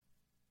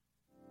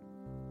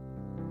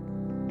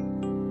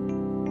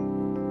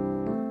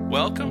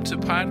Welcome to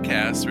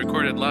podcasts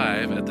recorded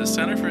live at the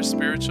Center for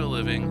Spiritual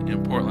Living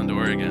in Portland,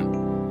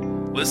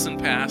 Oregon. Listen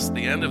past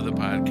the end of the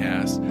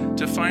podcast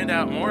to find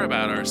out more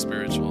about our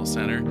spiritual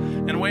center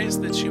and ways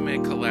that you may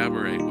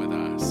collaborate with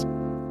us.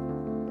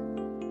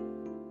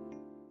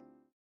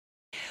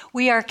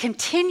 We are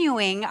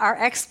continuing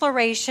our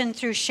exploration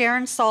through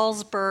Sharon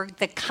Salzberg,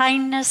 The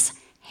Kindness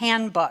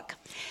Handbook.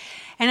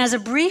 And as a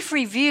brief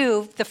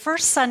review, the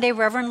first Sunday,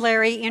 Reverend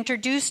Larry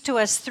introduced to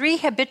us 3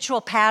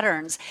 habitual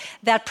patterns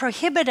that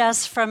prohibit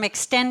us from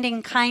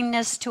extending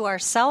kindness to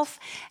ourselves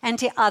and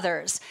to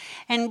others.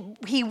 And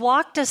he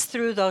walked us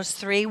through those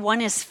 3. One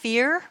is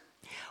fear.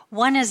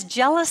 One is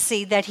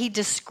jealousy that he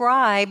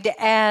described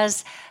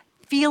as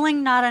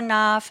feeling not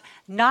enough,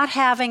 not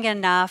having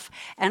enough,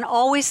 and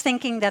always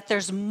thinking that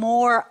there's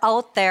more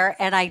out there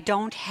and I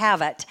don't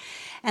have it.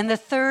 And the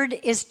third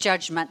is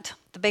judgment,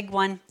 the big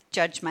one,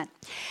 judgment.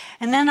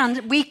 And then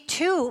on week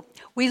 2,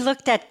 we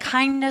looked at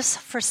kindness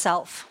for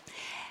self.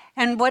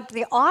 And what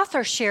the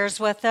author shares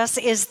with us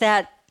is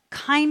that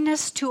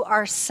kindness to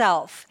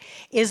ourself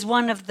is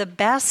one of the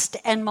best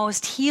and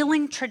most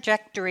healing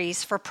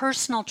trajectories for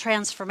personal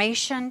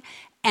transformation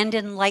and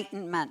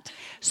enlightenment.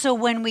 So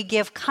when we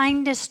give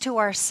kindness to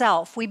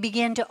ourselves, we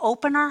begin to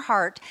open our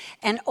heart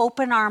and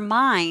open our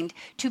mind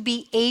to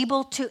be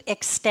able to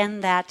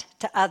extend that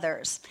to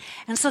others.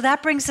 And so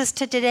that brings us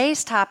to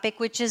today's topic,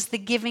 which is the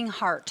giving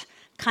heart,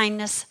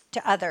 kindness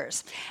to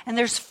others. And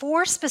there's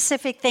 4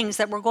 specific things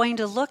that we're going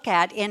to look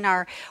at in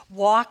our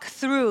walk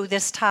through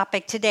this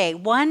topic today.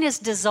 One is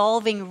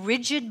dissolving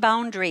rigid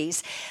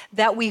boundaries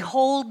that we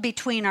hold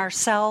between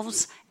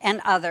ourselves and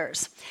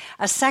others.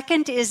 A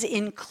second is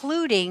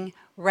including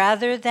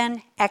rather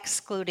than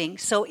excluding,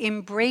 so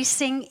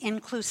embracing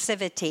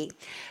inclusivity.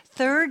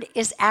 Third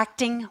is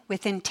acting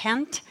with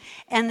intent.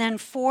 And then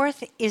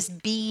fourth is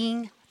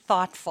being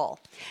thoughtful.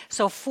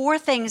 So 4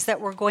 things that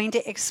we're going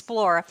to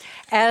explore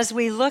as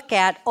we look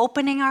at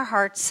opening our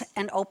hearts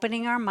and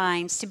opening our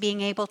minds to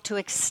being able to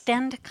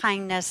extend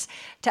kindness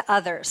to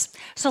others.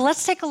 So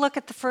let's take a look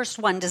at the first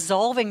one,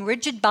 dissolving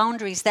rigid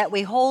boundaries that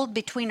we hold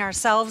between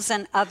ourselves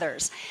and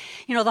others.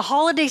 You know, the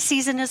holiday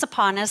season is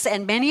upon us,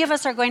 and many of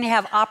us are going to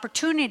have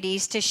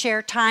opportunities to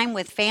share time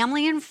with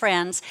family and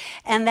friends,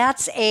 and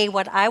that's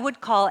what I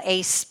would call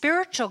a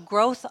spiritual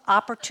growth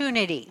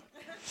opportunity.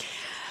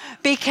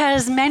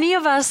 Because many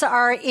of us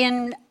are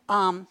in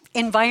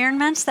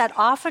environments that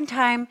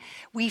oftentimes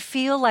we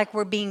feel like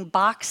we're being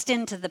boxed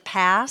into the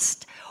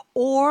past,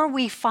 or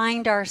we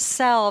find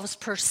ourselves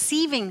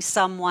perceiving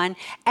someone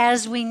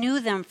as we knew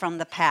them from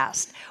the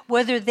past.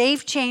 Whether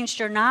they've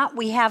changed or not,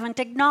 we haven't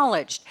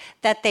acknowledged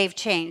that they've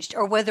changed.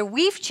 Or whether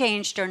we've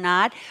changed or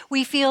not,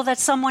 we feel that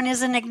someone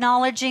isn't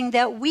acknowledging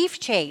that we've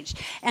changed.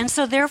 And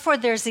so therefore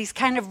there's these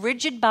kind of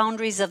rigid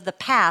boundaries of the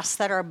past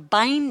that are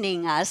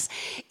binding us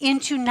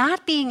into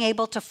not being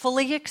able to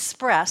fully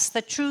express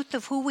the truth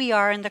of who we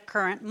are in the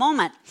current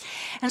moment.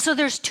 And so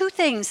there's 2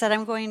 things that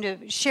I'm going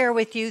to share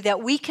with you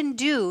that we can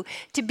do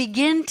to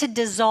begin to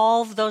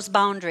dissolve those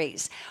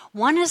boundaries.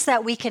 One is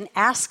that we can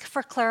ask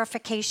for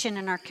clarification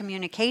in our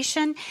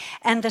communication,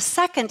 and the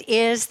second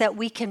is that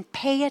we can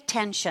pay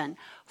attention,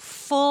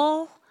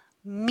 full,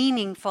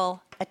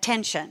 meaningful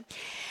attention.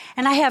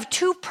 And I have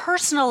 2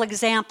 personal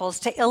examples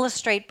to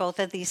illustrate both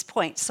of these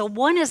points. So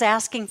one is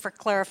asking for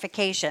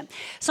clarification.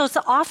 So it's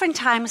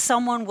oftentimes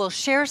someone will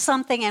share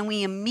something and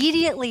we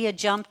immediately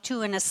jump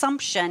to an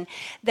assumption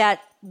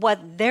that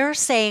what they're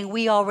saying,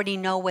 we already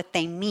know what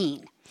they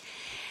mean.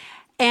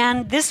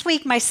 And this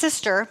week, my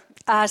sister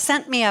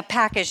sent me a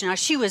package. Now,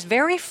 she was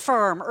very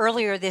firm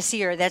earlier this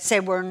year that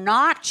said, we're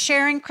not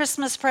sharing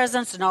Christmas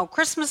presents, no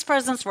Christmas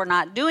presents, we're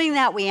not doing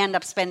that. We end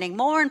up spending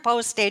more in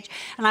postage.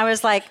 And I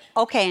was like,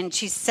 okay. And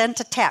she sent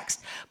a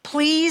text,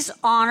 please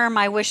honor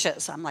my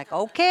wishes. I'm like,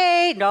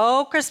 okay,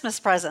 no Christmas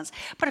presents.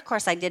 But of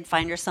course, I did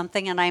find her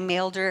something and I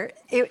mailed her.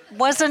 It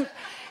wasn't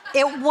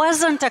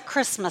a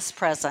Christmas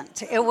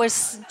present. It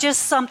was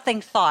just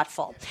something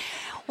thoughtful.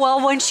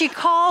 Well, when she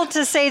called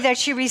to say that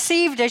she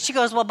received it, she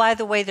goes, well, by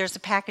the way, there's a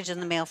package in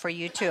the mail for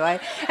you too. And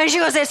she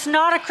goes, it's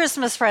not a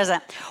Christmas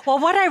present. Well,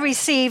 what I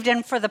received,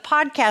 and for the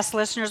podcast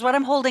listeners, what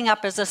I'm holding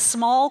up is a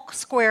small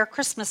square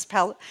Christmas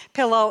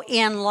pillow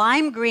in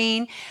lime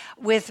green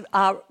with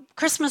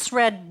Christmas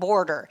red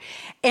border.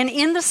 And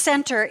in the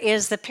center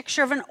is the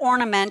picture of an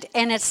ornament,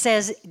 and it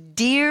says,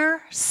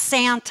 Dear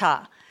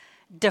Santa,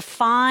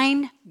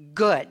 define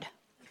good.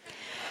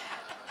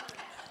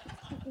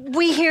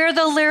 We hear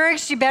the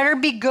lyrics, you better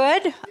be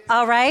good,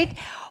 all right?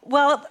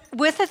 Well,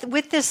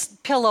 with this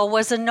pillow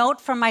was a note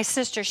from my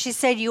sister. She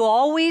said, you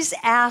always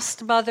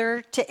asked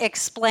Mother to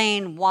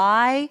explain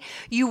why.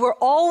 You were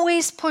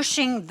always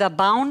pushing the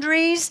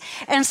boundaries,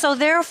 and so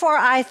therefore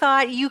I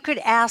thought you could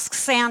ask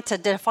Santa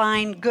to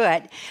define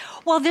good.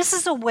 Well, this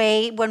is a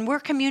way when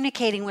we're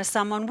communicating with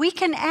someone, we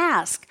can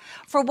ask,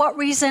 for what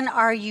reason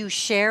are you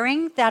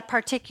sharing that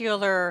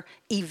particular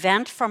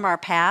event from our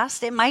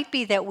past? It might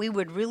be that we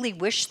would really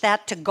wish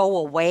that to go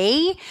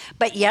away,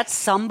 but yet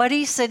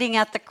somebody sitting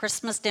at the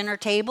Christmas dinner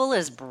table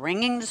is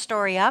bringing the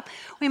story up.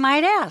 We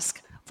might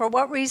ask, For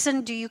what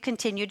reason do you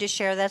continue to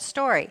share that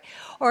story?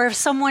 Or if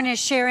someone is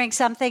sharing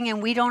something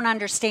and we don't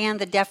understand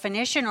the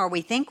definition or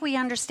we think we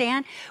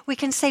understand, we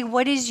can say,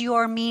 what is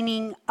your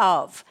meaning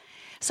of?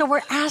 So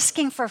we're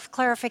asking for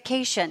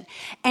clarification.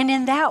 And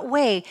in that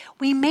way,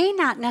 we may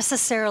not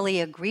necessarily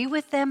agree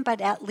with them,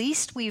 but at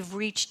least we've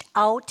reached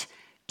out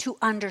to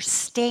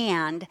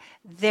understand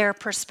their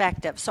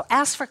perspective. So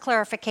ask for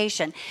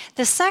clarification.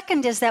 The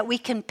second is that we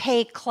can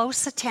pay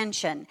close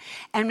attention.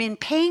 And in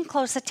paying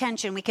close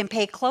attention, we can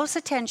pay close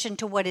attention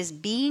to what is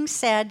being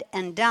said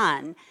and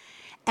done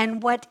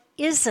and what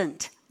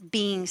isn't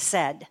being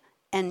said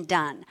and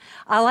done.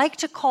 I like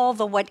to call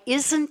the what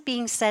isn't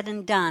being said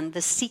and done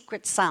the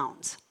secret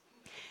sounds.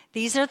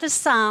 These are the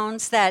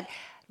sounds that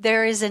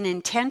there is an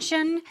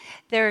intention,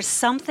 there's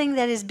something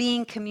that is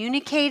being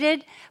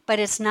communicated, but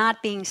it's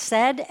not being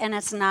said and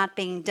it's not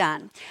being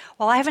done.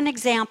 Well, I have an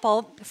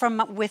example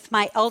with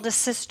my eldest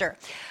sister.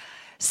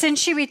 Since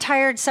she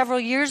retired several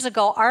years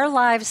ago, our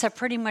lives have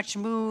pretty much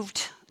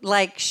moved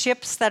like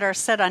ships that are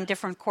set on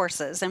different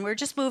courses, and we're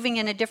just moving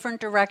in a different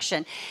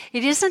direction.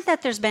 It isn't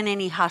that there's been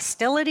any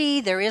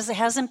hostility,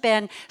 hasn't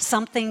been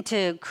something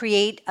to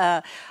create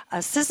a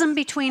schism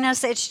between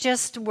us, it's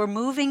just we're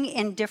moving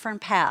in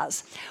different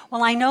paths.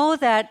 Well, I know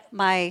that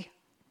my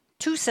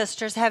two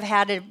sisters have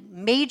had a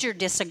major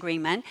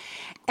disagreement,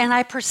 and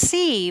I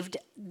perceived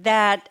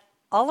that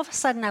all of a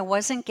sudden I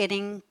wasn't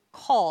getting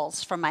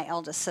calls from my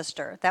eldest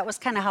sister. That was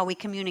kind of how we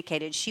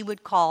communicated. She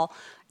would call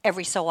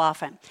every so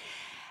often.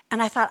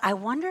 And I thought, I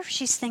wonder if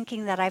she's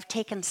thinking that I've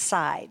taken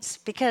sides,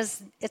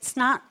 because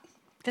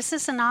this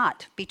is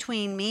not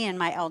between me and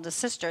my eldest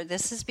sister.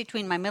 This is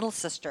between my middle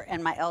sister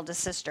and my eldest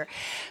sister.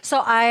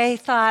 So I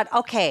thought,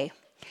 okay,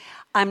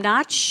 I'm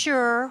not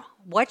sure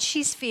what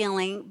she's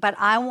feeling, but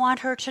I want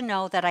her to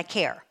know that I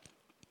care.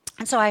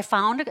 And so I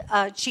found,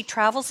 she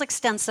travels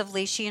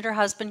extensively, she and her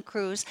husband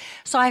cruise,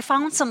 so I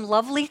found some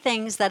lovely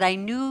things that I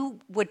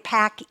knew would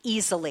pack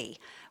easily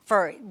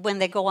for when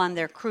they go on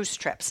their cruise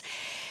trips.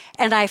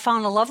 And I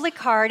found a lovely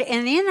card,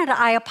 and in it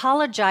I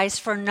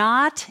apologized for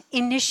not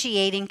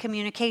initiating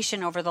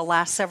communication over the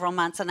last several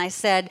months. And I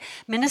said,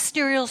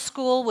 ministerial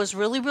school was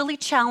really, really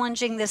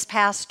challenging this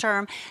past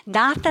term.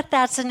 Not that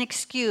that's an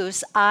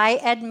excuse.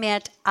 I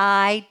admit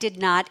I did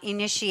not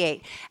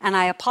initiate. And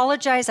I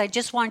apologize. I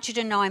just want you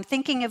to know I'm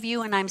thinking of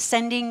you, and I'm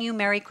sending you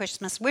Merry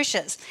Christmas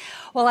wishes.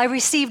 Well, I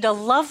received a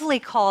lovely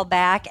call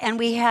back, and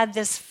we had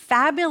this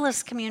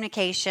fabulous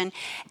communication,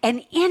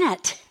 and in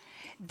it,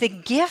 the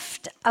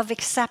gift of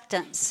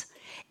acceptance.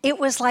 It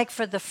was like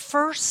for the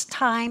first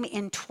time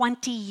in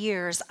 20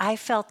 years, I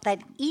felt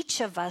that each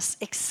of us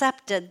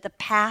accepted the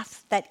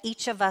path that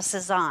each of us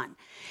is on.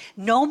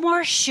 No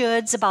more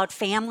shoulds about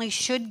family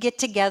should get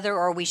together,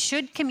 or we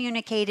should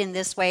communicate in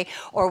this way,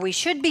 or we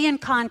should be in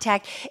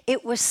contact.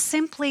 It was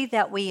simply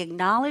that we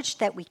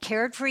acknowledged that we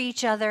cared for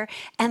each other,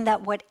 and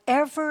that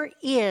whatever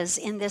is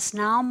in this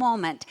now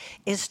moment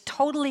is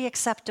totally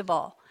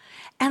acceptable.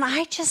 And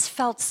I just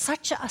felt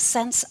such a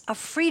sense of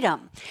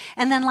freedom.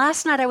 And then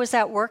last night I was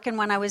at work, and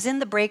when I was in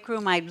the break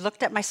room, I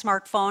looked at my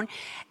smartphone,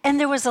 and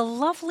there was a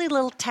lovely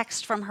little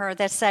text from her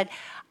that said,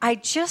 I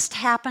just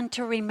happened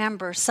to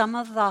remember some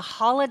of the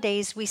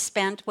holidays we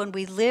spent when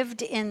we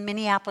lived in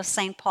Minneapolis,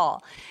 St.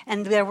 Paul.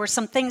 And there were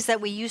some things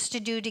that we used to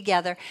do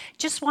together.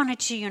 Just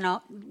wanted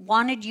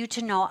you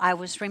to know I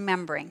was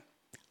remembering.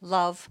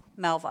 Love,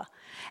 Melva.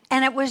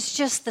 And it was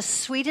just the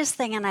sweetest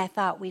thing, and I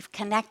thought, we've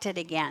connected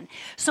again.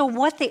 So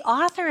what the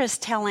author is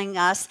telling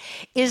us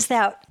is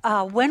that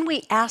when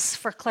we ask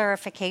for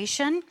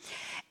clarification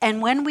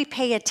and when we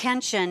pay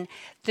attention,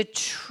 the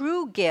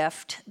true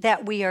gift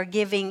that we are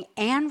giving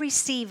and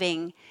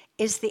receiving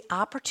is the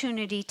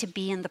opportunity to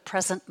be in the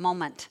present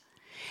moment.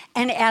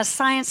 And as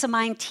Science of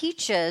Mind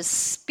teaches,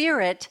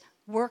 spirit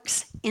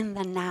works in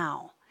the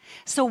now.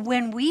 So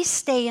when we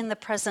stay in the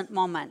present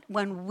moment,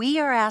 when we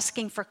are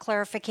asking for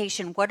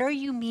clarification, what are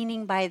you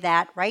meaning by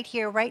that right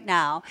here, right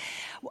now?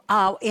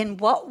 In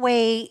what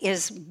way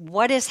is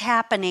what is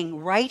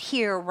happening right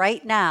here,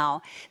 right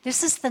now?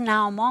 This is the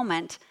now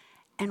moment.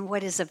 And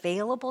what is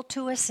available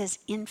to us is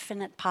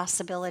infinite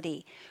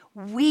possibility.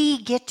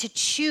 We get to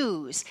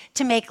choose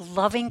to make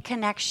loving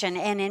connection,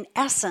 and in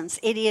essence,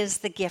 it is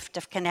the gift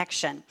of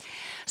connection.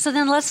 So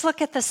then let's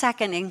look at the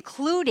second,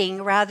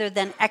 including rather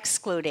than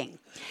excluding.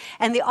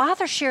 And the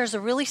author shares a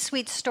really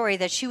sweet story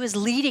that she was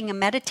leading a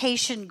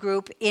meditation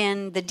group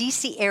in the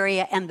DC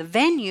area, and the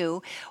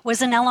venue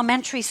was an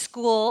elementary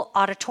school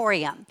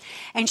auditorium.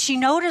 And she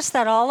noticed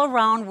that all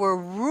around were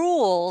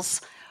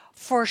rules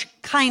for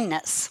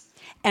kindness.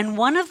 And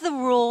one of the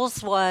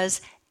rules was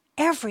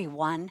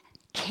everyone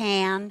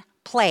can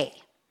play.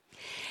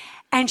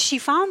 And she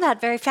found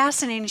that very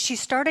fascinating. She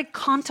started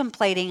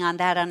contemplating on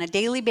that on a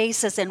daily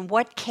basis, and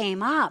what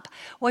came up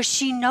was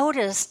she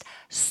noticed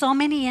so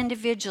many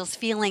individuals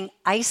feeling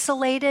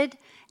isolated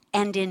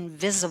and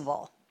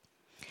invisible.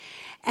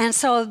 And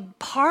so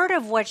part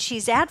of what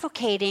she's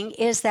advocating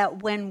is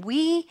that when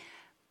we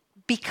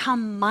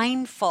become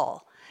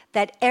mindful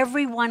that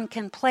everyone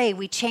can play.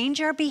 We change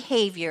our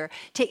behavior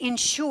to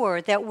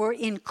ensure that we're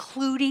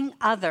including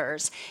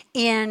others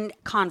in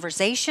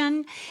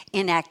conversation,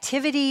 in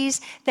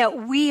activities,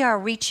 that we are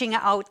reaching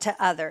out to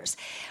others.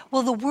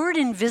 Well, the word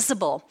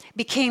invisible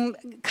became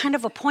kind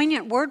of a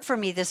poignant word for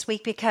me this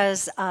week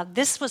because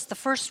this was the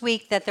first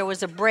week that there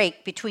was a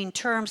break between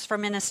terms for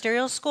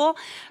ministerial school.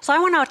 So I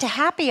went out to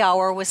happy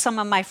hour with some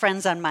of my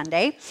friends on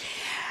Monday.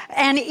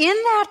 And in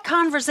that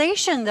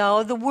conversation,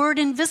 though, the word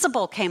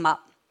invisible came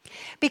up.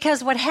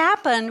 Because what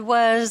happened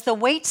was the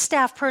wait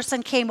staff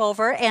person came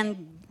over,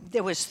 and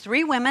there was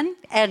 3 women,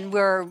 and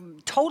we're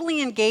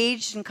totally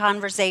engaged in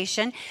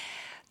conversation.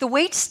 The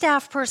wait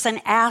staff person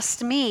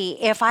asked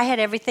me if I had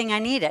everything I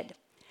needed,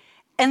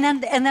 and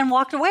then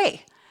walked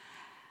away.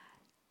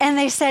 And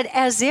they said,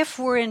 as if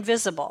we're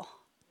invisible.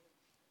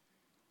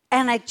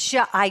 And I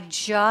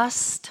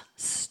just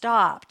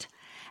stopped,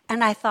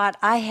 and I thought,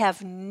 I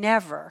have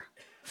never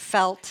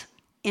felt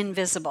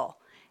invisible,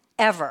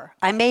 ever.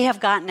 I may have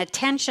gotten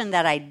attention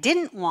that I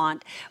didn't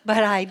want,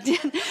 but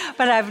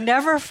I've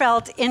never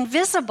felt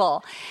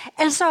invisible.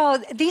 And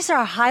so these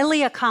are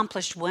highly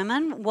accomplished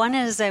women. One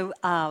is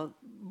a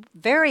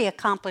very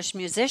accomplished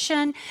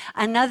musician.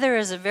 Another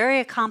is a very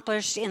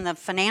accomplished in the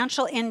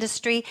financial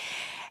industry.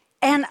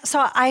 And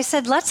so I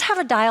said, let's have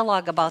a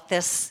dialogue about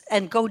this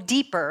and go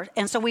deeper.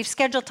 And so we've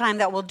scheduled time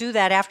that we'll do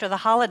that after the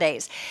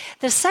holidays.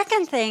 The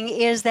second thing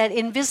is that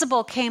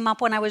invisible came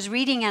up when I was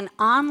reading an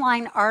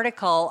online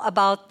article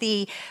about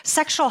the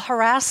sexual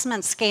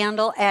harassment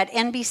scandal at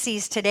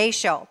NBC's Today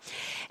Show.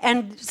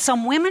 And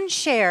some women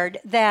shared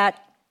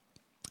that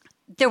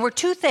there were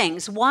 2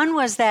 things. One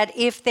was that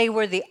if they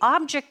were the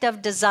object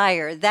of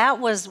desire, that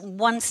was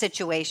one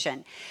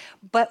situation.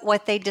 But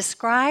what they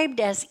described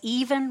as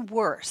even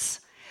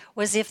worse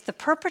was if the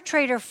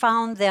perpetrator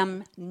found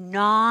them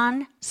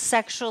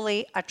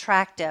non-sexually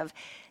attractive,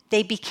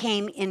 they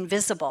became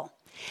invisible.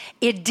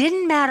 It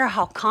didn't matter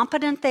how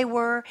competent they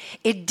were.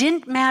 It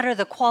didn't matter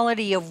the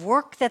quality of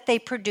work that they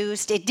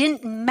produced. It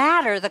didn't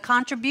matter the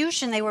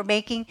contribution they were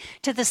making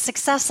to the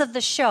success of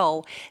the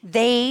show.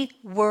 They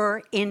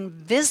were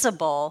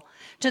invisible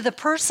to the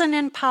person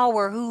in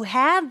power who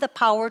had the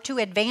power to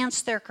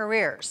advance their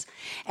careers.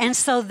 And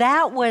so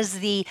that was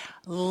the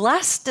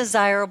less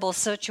desirable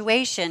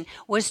situation,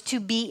 was to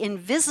be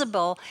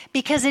invisible,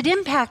 because it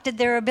impacted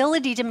their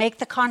ability to make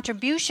the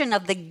contribution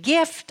of the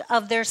gift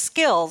of their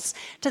skills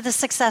to the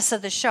success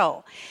of the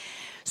show.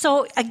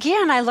 So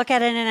again, I look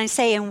at it and I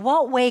say, in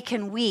what way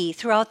can we,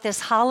 throughout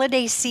this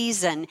holiday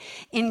season,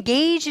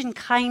 engage in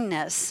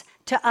kindness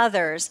to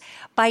others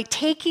by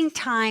taking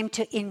time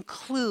to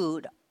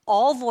include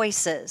all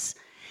voices?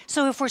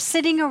 So if we're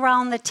sitting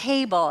around the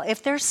table,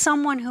 if there's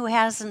someone who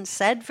hasn't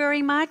said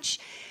very much,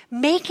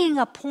 making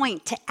a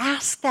point to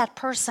ask that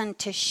person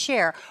to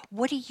share,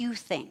 what do you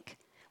think?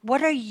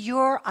 What are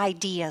your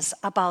ideas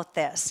about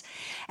this?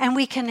 And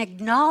we can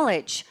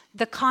acknowledge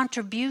the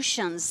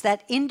contributions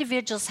that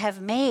individuals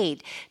have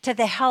made to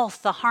the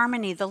health, the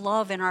harmony, the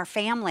love in our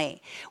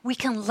family. We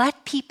can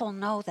let people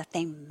know that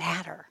they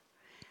matter,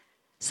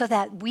 so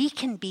that we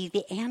can be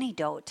the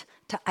antidote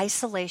to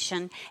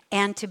isolation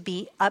and to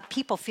be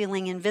people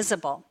feeling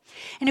invisible.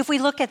 And if we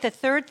look at the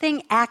third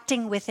thing,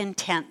 acting with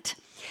intent.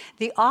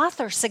 The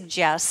author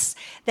suggests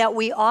that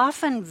we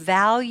often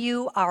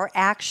value our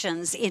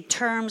actions in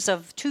terms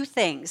of 2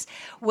 things: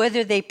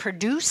 whether they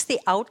produce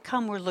the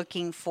outcome we're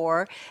looking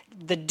for,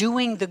 the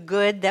doing the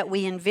good that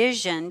we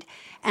envisioned,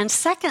 and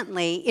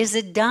secondly, is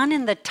it done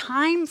in the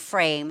time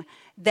frame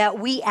that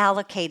we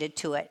allocated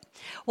to it.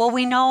 Well,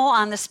 we know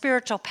on the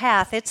spiritual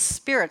path, it's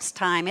Spirit's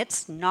time,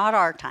 it's not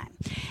our time.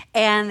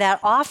 And that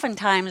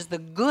oftentimes the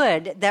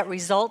good that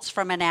results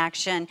from an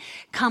action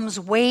comes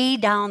way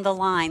down the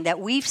line, that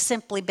we've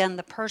simply been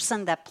the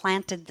person that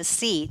planted the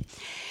seed.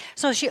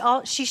 So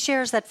she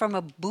shares that from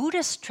a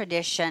Buddhist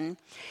tradition,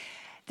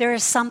 there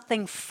is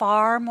something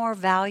far more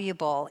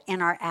valuable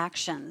in our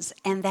actions,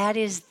 and that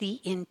is the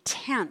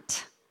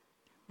intent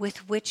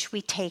with which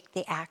we take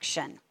the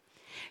action.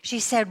 She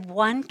said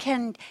one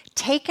can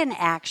take an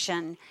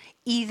action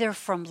either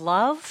from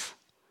love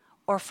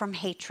or from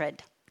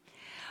hatred.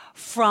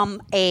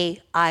 From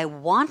a I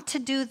want to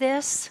do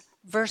this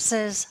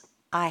versus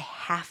I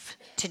have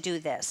to do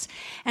this.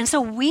 And so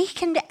we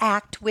can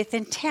act with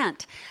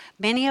intent.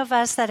 Many of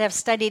us that have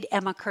studied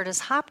Emma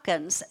Curtis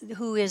Hopkins,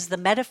 who is the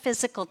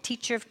metaphysical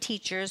teacher of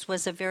teachers,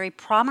 was a very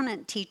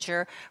prominent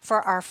teacher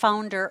for our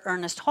founder,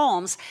 Ernest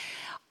Holmes,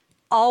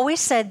 always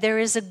said there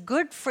is a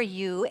good for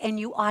you and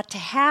you ought to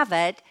have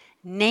it,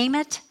 name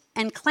it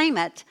and claim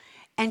it.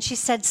 And she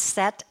said,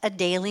 set a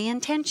daily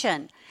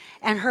intention.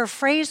 And her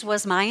phrase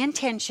was, my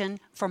intention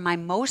for my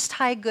most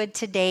high good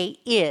today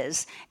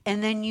is,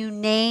 and then you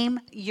name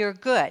your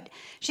good.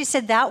 She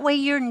said, that way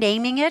you're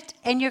naming it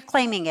and you're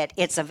claiming it.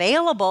 It's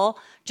available,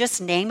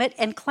 just name it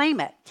and claim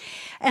it.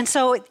 And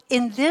so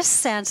in this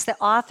sense, the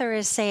author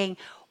is saying,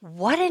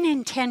 what an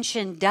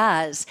intention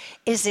does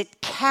is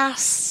it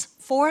casts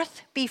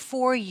forth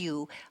before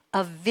you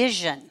a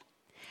vision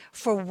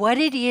for what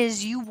it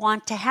is you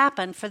want to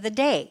happen for the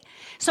day.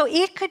 So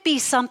it could be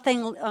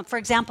something, for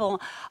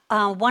example,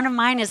 one of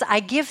mine is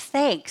I give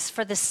thanks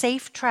for the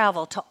safe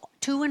travel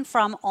to and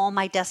from all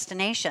my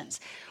destinations.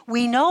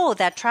 We know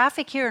that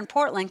traffic here in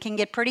Portland can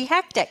get pretty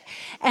hectic.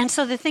 And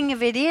so the thing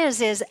of it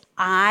is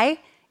I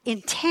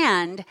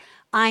intend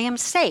I am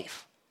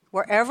safe.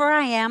 Wherever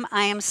I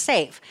am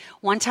safe.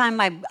 One time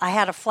I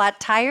had a flat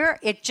tire.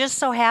 It just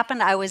so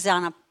happened I was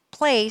on a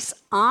place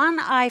on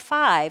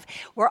I-5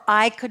 where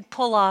I could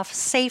pull off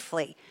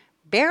safely.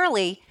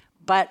 Barely,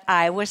 but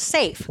I was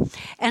safe.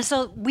 And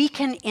so we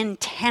can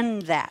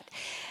intend that.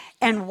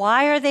 And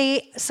why are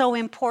they so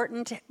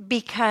important?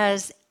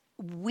 Because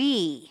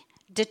we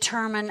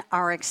determine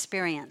our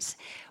experience.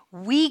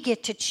 We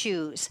get to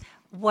choose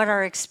what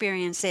our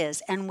experience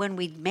is. And when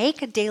we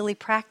make a daily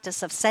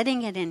practice of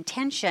setting an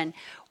intention,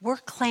 we're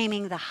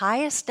claiming the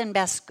highest and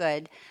best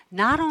good,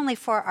 not only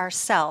for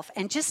ourselves,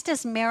 and just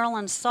as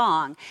Marilyn's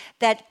song,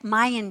 that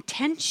my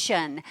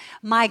intention,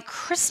 my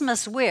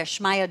Christmas wish,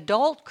 my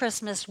adult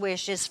Christmas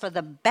wish is for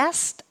the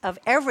best of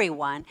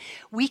everyone,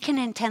 we can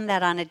intend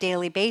that on a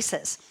daily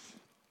basis.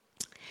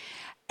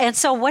 And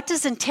so what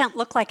does intent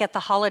look like at the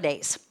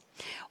holidays?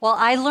 Well,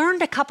 I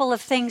learned a couple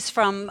of things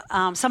from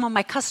some of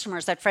my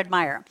customers at Fred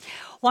Meyer.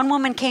 One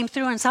woman came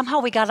through and somehow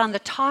we got on the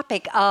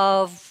topic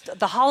of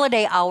the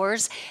holiday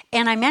hours,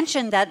 and I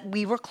mentioned that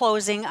we were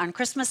closing on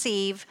Christmas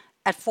Eve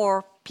at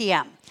 4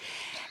 p.m.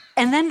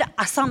 And then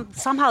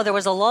somehow there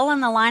was a lull in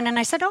the line, and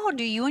I said, oh,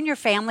 do you and your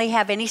family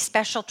have any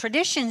special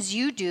traditions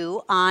you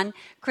do on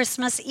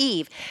Christmas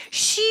Eve?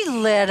 She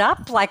lit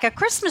up like a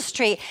Christmas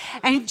tree,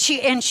 and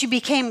she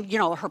became,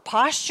 her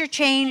posture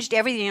changed,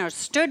 everything,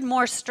 stood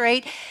more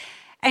straight.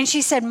 And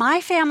she said,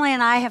 my family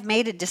and I have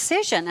made a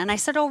decision. And I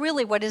said, oh,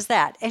 really? What is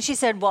that? And she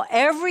said, well,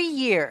 every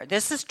year,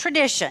 this is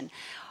tradition,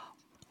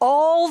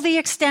 all the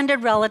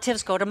extended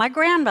relatives go to my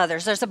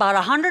grandmother's. There's about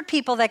 100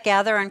 people that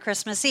gather on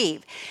Christmas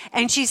Eve.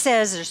 And she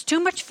says, there's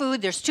too much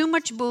food, there's too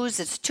much booze,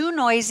 it's too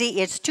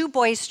noisy, it's too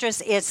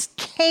boisterous, it's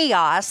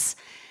chaos.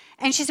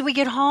 And she said, we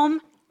get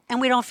home and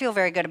we don't feel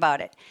very good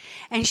about it.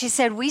 And she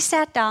said, we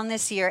sat down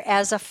this year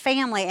as a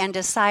family and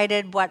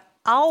decided what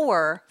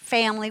our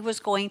family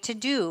was going to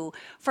do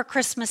for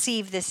Christmas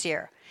Eve this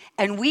year.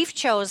 And we've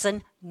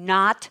chosen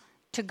not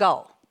to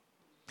go.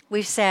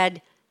 We've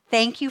said,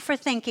 thank you for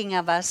thinking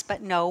of us,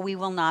 but no, we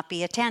will not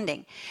be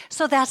attending.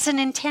 So that's an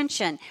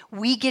intention.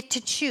 We get to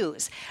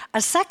choose.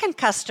 A second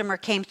customer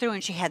came through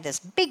and she had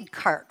this big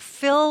cart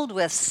filled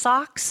with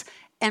socks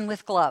and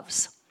with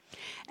gloves.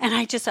 And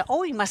I just said,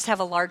 oh, you must have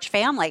a large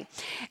family.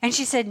 And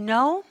she said,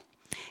 no.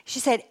 She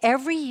said,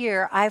 every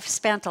year I've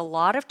spent a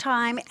lot of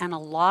time and a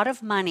lot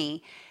of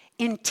money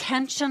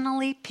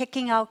intentionally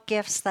picking out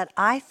gifts that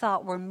I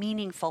thought were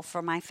meaningful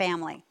for my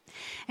family.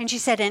 And she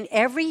said, and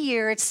every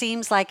year it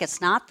seems like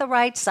it's not the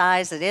right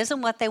size, it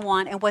isn't what they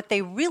want, and what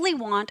they really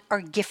want are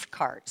gift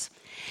cards.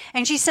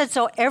 And she said,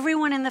 so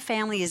everyone in the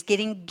family is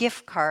getting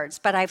gift cards,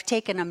 but I've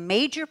taken a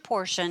major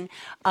portion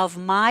of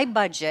my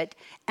budget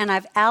and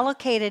I've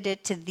allocated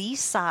it to these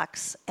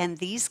socks and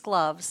these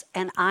gloves,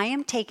 and I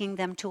am taking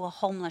them to a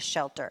homeless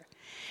shelter.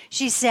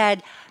 She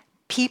said,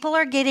 people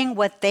are getting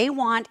what they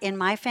want in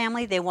my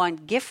family. They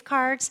want gift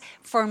cards.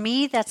 For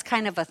me, that's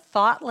kind of a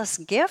thoughtless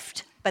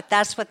gift, but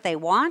that's what they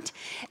want.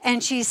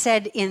 And she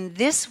said, in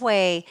this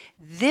way,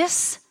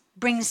 this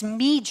brings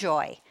me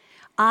joy.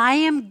 I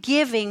am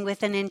giving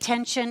with an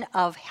intention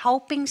of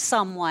helping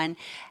someone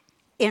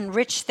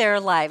enrich their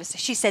lives.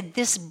 She said,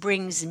 this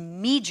brings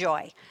me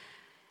joy.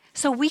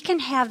 So we can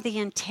have the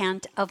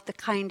intent of the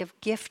kind of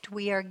gift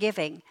we are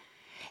giving.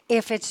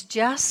 If it's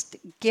just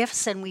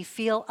gifts and we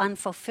feel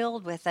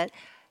unfulfilled with it,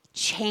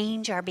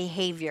 change our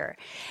behavior.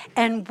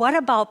 And what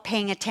about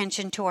paying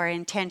attention to our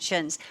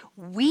intentions?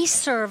 We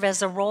serve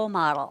as a role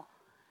model.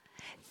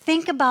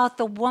 Think about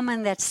the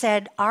woman that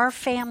said, our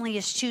family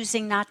is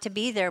choosing not to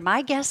be there.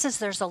 My guess is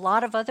there's a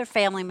lot of other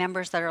family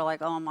members that are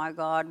like, oh my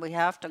God, we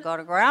have to go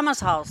to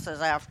Grandma's house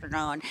this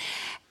afternoon.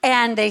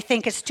 And they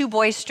think it's too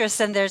boisterous,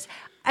 and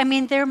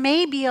there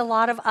may be a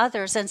lot of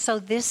others, and so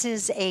this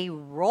is a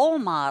role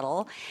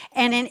model,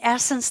 and in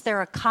essence,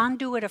 they're a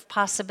conduit of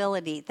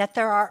possibility, that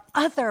there are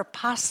other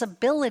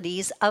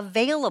possibilities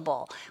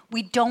available.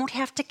 We don't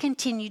have to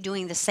continue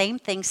doing the same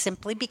thing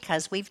simply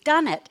because we've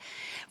done it.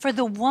 For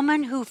the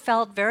woman who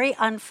felt very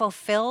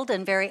unfulfilled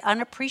and very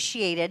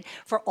unappreciated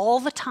for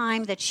all the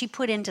time that she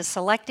put into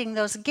selecting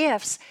those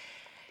gifts,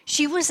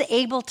 she was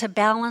able to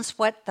balance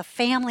what the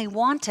family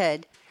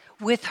wanted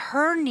with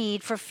her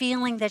need for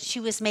feeling that she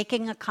was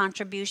making a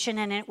contribution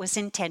and it was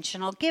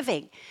intentional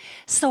giving.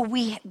 So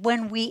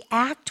when we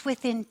act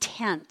with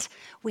intent,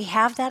 we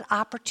have that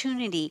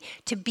opportunity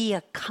to be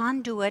a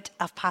conduit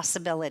of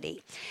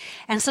possibility.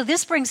 And so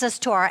this brings us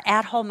to our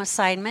at-home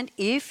assignment,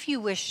 if you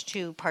wish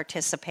to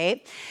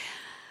participate.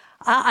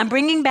 I'm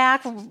bringing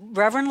back,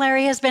 Reverend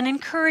Larry has been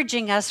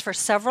encouraging us for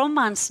several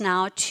months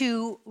now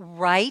to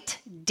write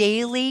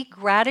daily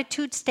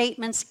gratitude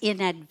statements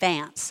in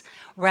advance.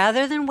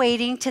 Rather than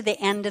waiting to the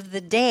end of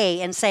the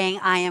day and saying,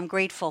 I am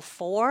grateful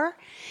for,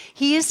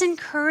 he is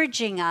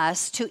encouraging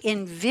us to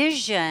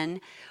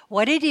envision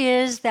what it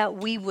is that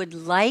we would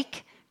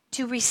like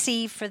to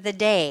receive for the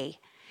day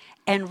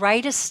and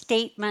write a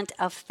statement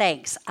of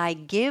thanks. I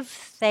give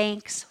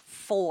thanks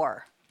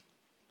for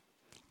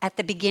at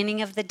the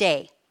beginning of the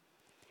day.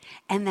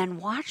 And then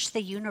watch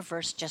the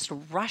universe just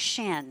rush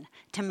in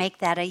to make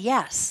that a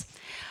yes.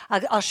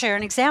 I'll share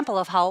an example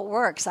of how it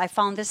works. I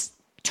found this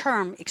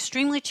term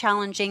extremely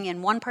challenging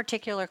in one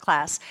particular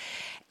class.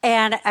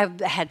 And I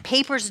had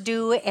papers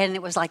due, and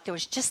it was like there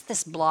was just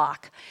this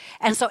block.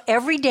 And so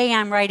every day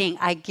I'm writing,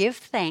 I give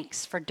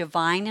thanks for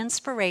divine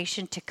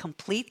inspiration to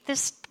complete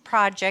this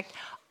project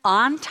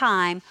on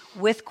time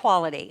with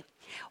quality.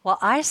 Well,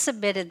 I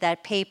submitted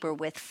that paper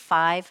with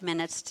 5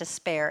 minutes to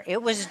spare.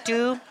 It was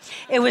due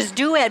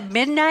at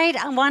midnight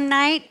one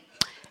night.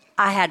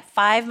 I had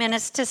 5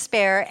 minutes to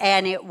spare,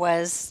 and it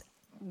was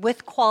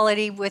with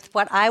quality, with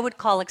what I would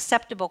call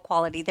acceptable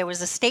quality. There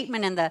was a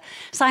statement in the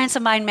Science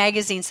of Mind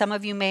magazine, some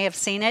of you may have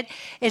seen it.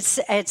 It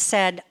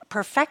said,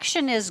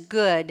 perfection is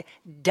good,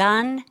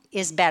 done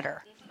is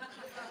better.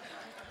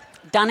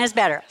 Done is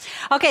better.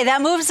 Okay,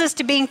 that moves us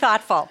to being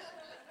thoughtful.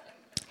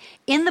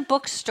 In the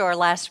bookstore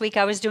last week,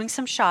 I was doing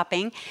some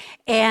shopping,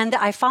 and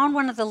I found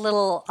one of the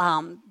little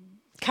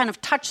kind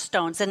of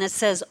touchstones, and it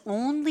says,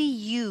 only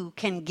you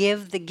can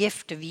give the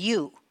gift of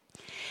you.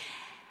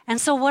 And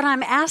so what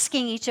I'm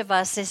asking each of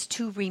us is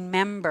to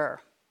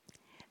remember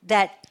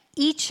that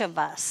each of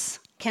us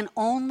can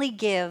only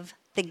give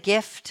the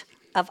gift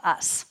of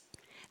us.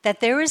 That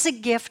there is a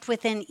gift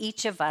within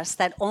each of us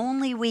that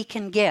only we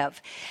can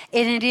give.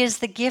 And it is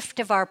the gift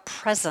of our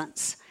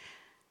presence.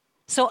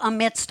 So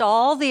amidst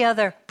all the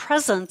other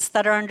presents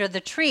that are under the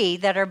tree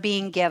that are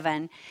being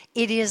given,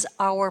 it is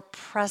our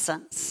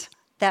presence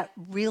that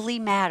really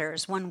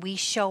matters when we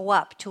show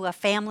up to a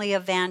family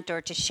event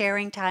or to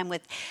sharing time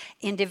with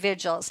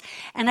individuals.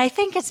 And I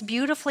think it's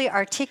beautifully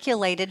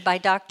articulated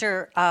by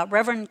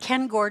Reverend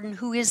Ken Gordon,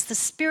 who is the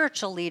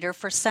spiritual leader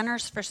for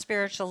Centers for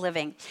Spiritual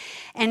Living.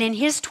 And in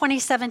his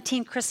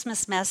 2017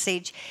 Christmas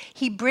message,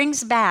 he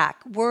brings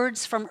back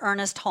words from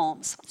Ernest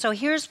Holmes. So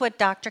here's what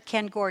Dr.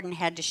 Ken Gordon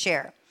had to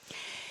share.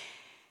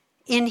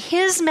 In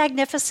his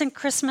magnificent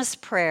Christmas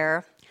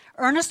prayer,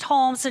 Ernest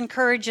Holmes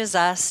encourages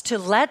us to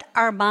let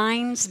our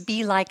minds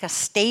be like a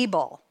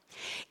stable,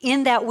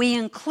 in that we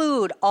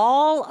include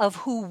all of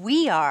who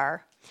we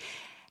are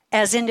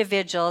as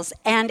individuals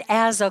and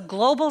as a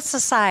global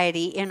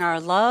society in our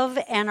love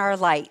and our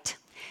light.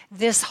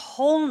 This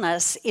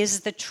wholeness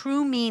is the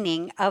true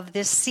meaning of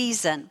this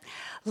season.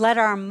 Let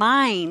our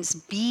minds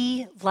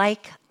be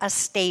like a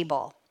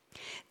stable.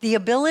 The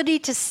ability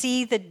to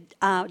see the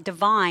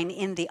divine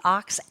in the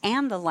ox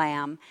and the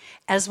lamb,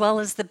 as well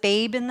as the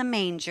babe in the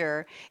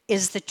manger,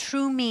 is the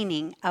true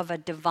meaning of a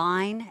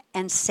divine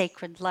and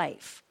sacred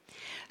life.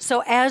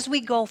 So as we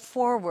go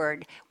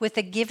forward with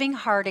a giving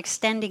heart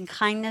extending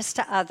kindness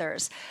to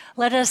others,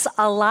 let us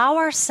allow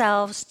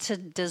ourselves to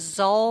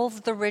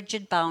dissolve the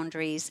rigid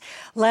boundaries.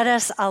 Let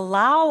us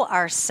allow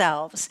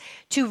ourselves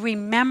to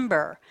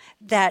remember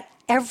that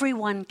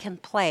everyone can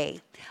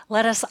play.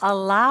 Let us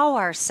allow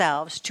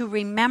ourselves to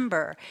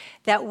remember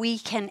that we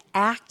can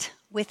act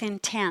with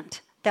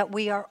intent, that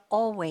we are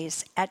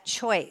always at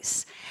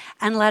choice.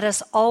 And let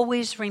us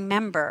always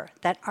remember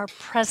that our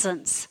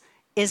presence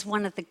is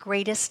one of the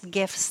greatest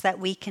gifts that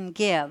we can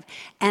give,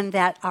 and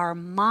that our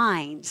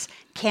minds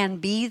can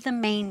be the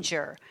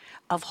manger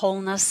of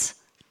wholeness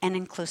and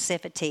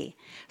inclusivity.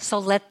 So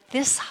let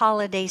this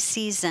holiday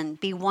season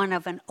be one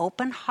of an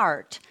open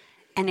heart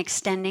and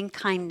extending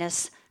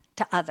kindness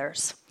to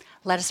others.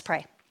 Let us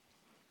pray.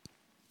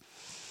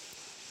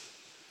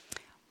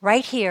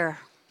 Right here,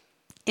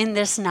 in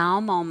this now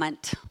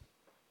moment,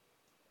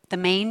 the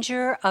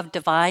manger of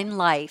divine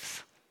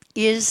life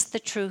is the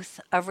truth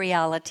of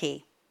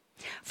reality.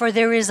 For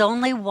there is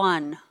only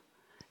one.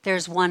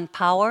 There's one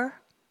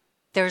power,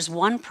 there's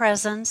one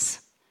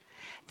presence,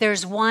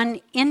 there's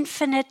one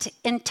infinite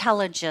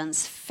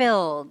intelligence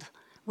filled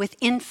with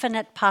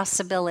infinite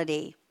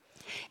possibility.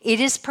 It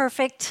is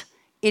perfect,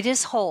 it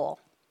is whole,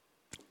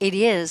 it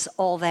is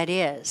all that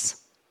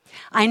is.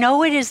 I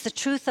know it is the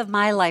truth of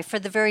my life, for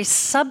the very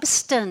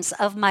substance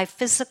of my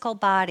physical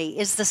body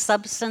is the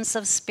substance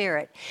of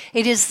spirit.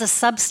 It is the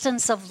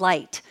substance of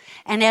light.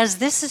 And as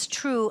this is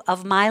true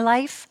of my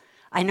life,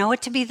 I know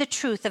it to be the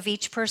truth of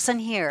each person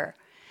here,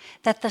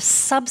 that the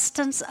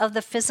substance of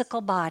the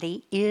physical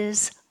body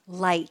is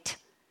light,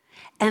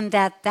 and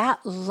that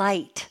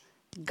light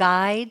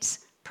guides,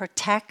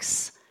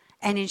 protects,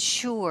 and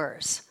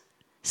ensures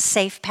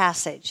safe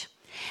passage.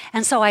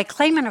 And so I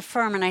claim and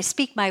affirm, and I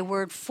speak my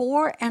word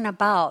for and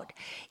about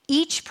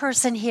each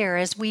person here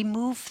as we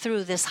move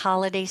through this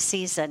holiday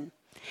season,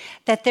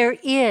 that there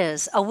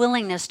is a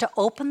willingness to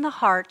open the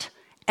heart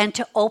and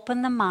to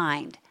open the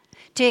mind,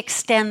 to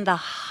extend the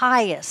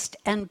highest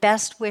and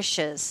best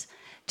wishes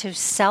to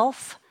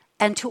self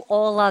and to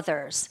all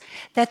others,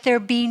 that there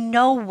be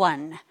no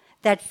one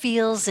that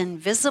feels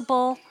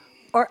invisible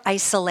or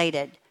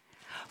isolated.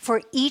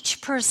 for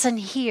each person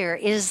here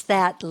is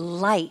that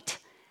light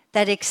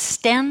that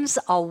extends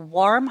a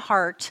warm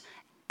heart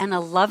and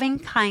a loving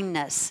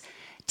kindness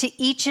to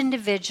each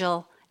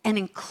individual and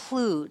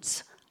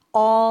includes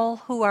all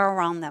who are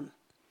around them.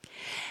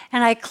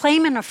 And I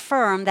claim and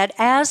affirm that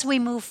as we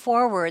move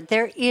forward,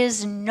 there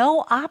is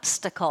no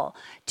obstacle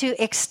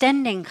to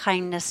extending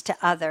kindness to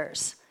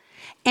others.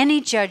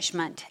 Any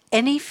judgment,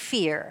 any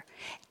fear,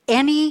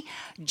 any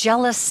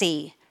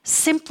jealousy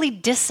simply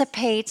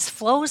dissipates,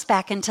 flows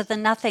back into the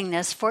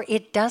nothingness, for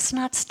it does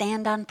not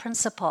stand on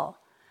principle.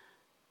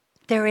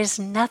 There is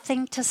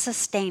nothing to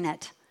sustain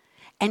it.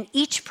 And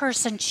each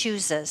person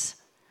chooses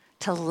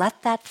to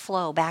let that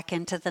flow back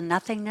into the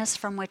nothingness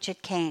from which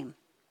it came.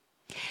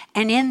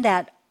 And in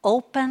that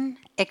open,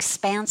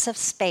 expansive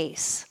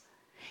space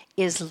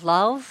is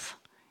love,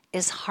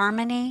 is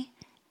harmony,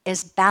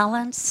 is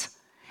balance,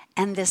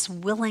 and this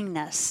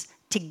willingness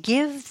to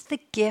give the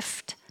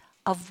gift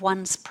of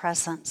one's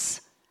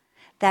presence.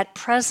 That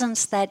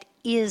presence that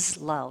is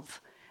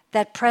love,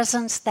 that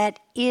presence that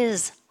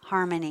is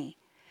harmony,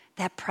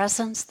 that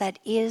presence that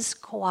is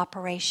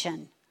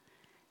cooperation,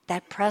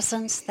 that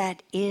presence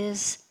that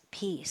is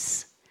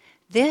peace.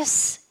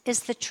 This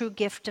is the true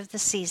gift of the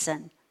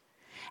season.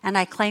 And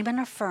I claim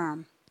and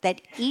affirm that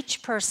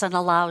each person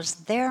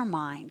allows their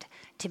mind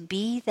to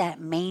be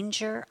that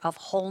manger of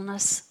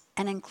wholeness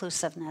and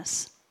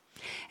inclusiveness.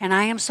 And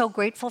I am so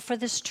grateful for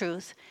this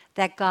truth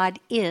that God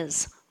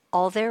is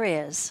all there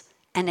is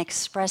and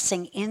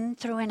expressing in,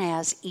 through, and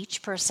as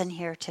each person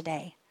here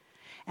today.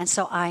 And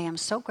so I am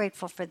so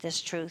grateful for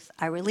this truth.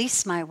 I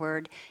release my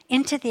word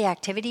into the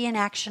activity and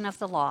action of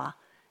the law,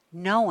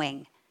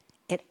 knowing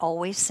it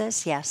always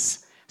says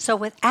yes. So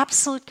with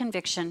absolute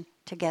conviction,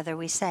 together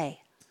we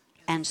say,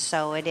 and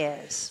so it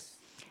is.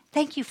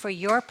 Thank you for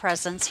your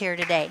presence here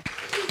today.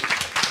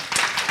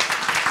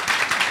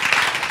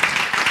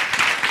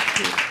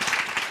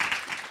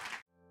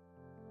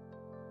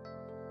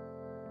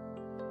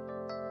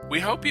 We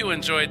hope you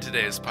enjoyed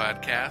today's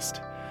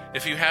podcast.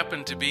 If you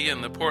happen to be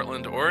in the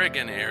Portland,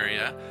 Oregon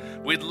area,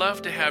 we'd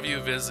love to have you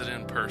visit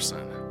in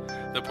person.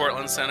 The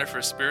Portland Center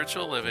for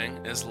Spiritual Living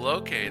is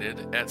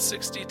located at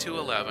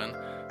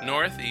 6211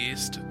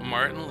 Northeast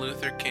Martin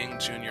Luther King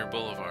Jr.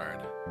 Boulevard.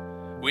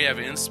 We have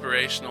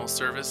inspirational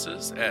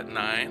services at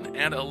 9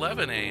 and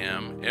 11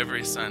 a.m.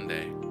 every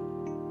Sunday.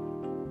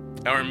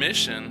 Our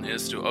mission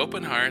is to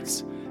open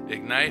hearts,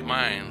 ignite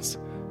minds,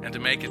 and to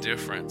make a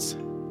difference.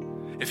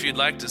 If you'd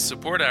like to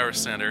support our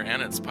center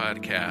and its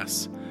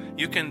podcasts,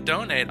 you can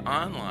donate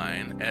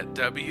online at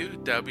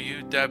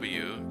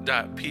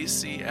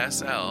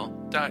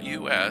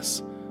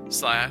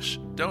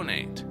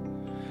www.pcsl.us/donate.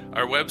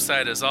 Our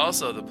website is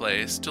also the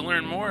place to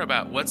learn more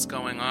about what's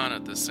going on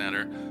at the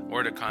center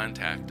or to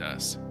contact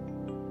us.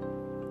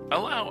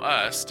 Allow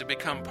us to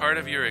become part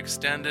of your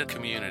extended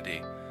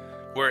community.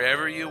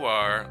 Wherever you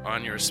are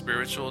on your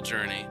spiritual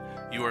journey,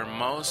 you are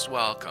most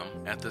welcome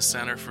at the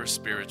Center for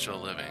Spiritual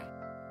Living.